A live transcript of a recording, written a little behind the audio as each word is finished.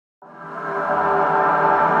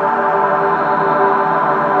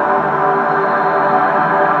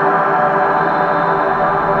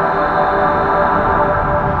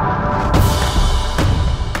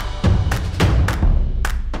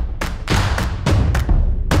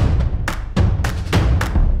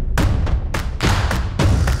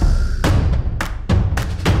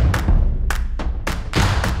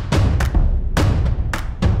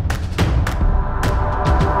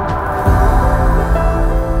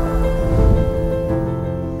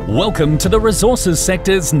Welcome to the Resources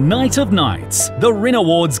Sector's Night of Nights, the RIN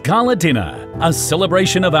Awards Gala Dinner, a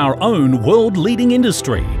celebration of our own world-leading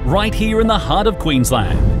industry, right here in the heart of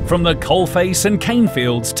Queensland. From the coalface and cane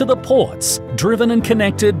fields to the ports, driven and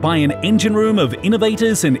connected by an engine room of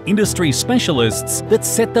innovators and industry specialists that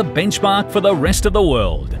set the benchmark for the rest of the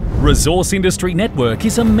world. Resource Industry Network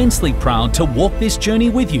is immensely proud to walk this journey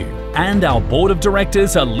with you, and our board of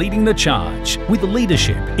directors are leading the charge with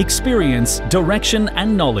leadership, experience, direction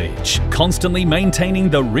and knowledge, constantly maintaining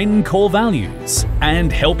the RIN core values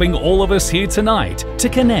and helping all of us here tonight to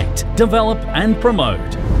connect, develop and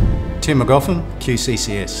promote. Tim McGoffin,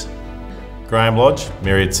 QCCS. Graham Lodge,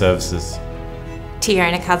 Myriad Services.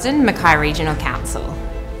 Tiona Cousin, Mackay Regional Council.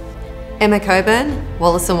 Emma Coburn,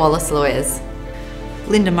 Wallace & Wallace Lawyers.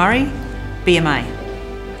 Linda Murray, BMA.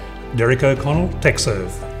 Derek O'Connell,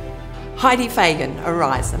 TechServe. Heidi Fagan,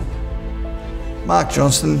 Horizon. Mark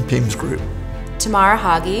Johnston, PIMS Group. Tamara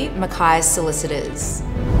Hagi, Mackay's Solicitors.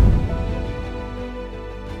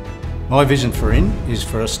 My vision for RIN is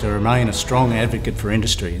for us to remain a strong advocate for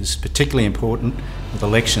industry. It's particularly important with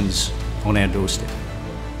elections on our doorstep.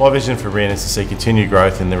 My vision for RIN is to see continued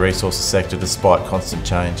growth in the resources sector despite constant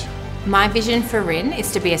change. My vision for RIN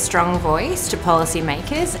is to be a strong voice to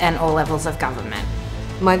policymakers and all levels of government.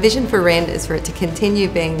 My vision for RIN is for it to continue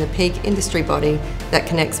being the peak industry body that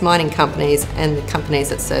connects mining companies and the companies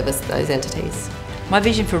that service those entities. My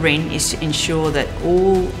vision for RIN is to ensure that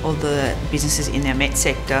all of the businesses in our met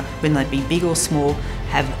sector, whether they be big or small,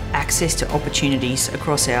 have access to opportunities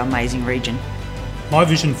across our amazing region. My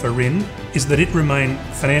vision for RIN is that it remain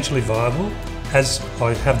financially viable, as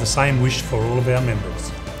I have the same wish for all of our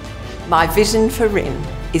members. My vision for RIN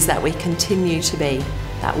is that we continue to be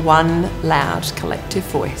that one loud collective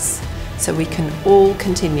voice so we can all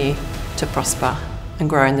continue to prosper and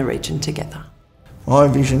grow in the region together. My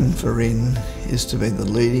vision for RIN is to be the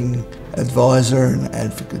leading advisor and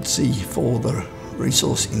advocacy for the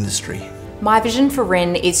resource industry. My vision for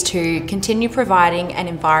RIN is to continue providing an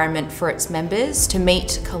environment for its members to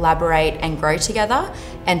meet, collaborate and grow together,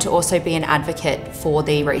 and to also be an advocate for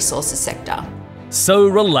the resources sector. So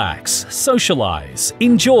relax, socialise,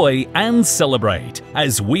 enjoy and celebrate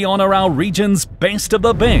as we honour our region's best of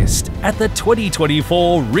the best at the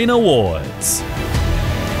 2024 RIN Awards.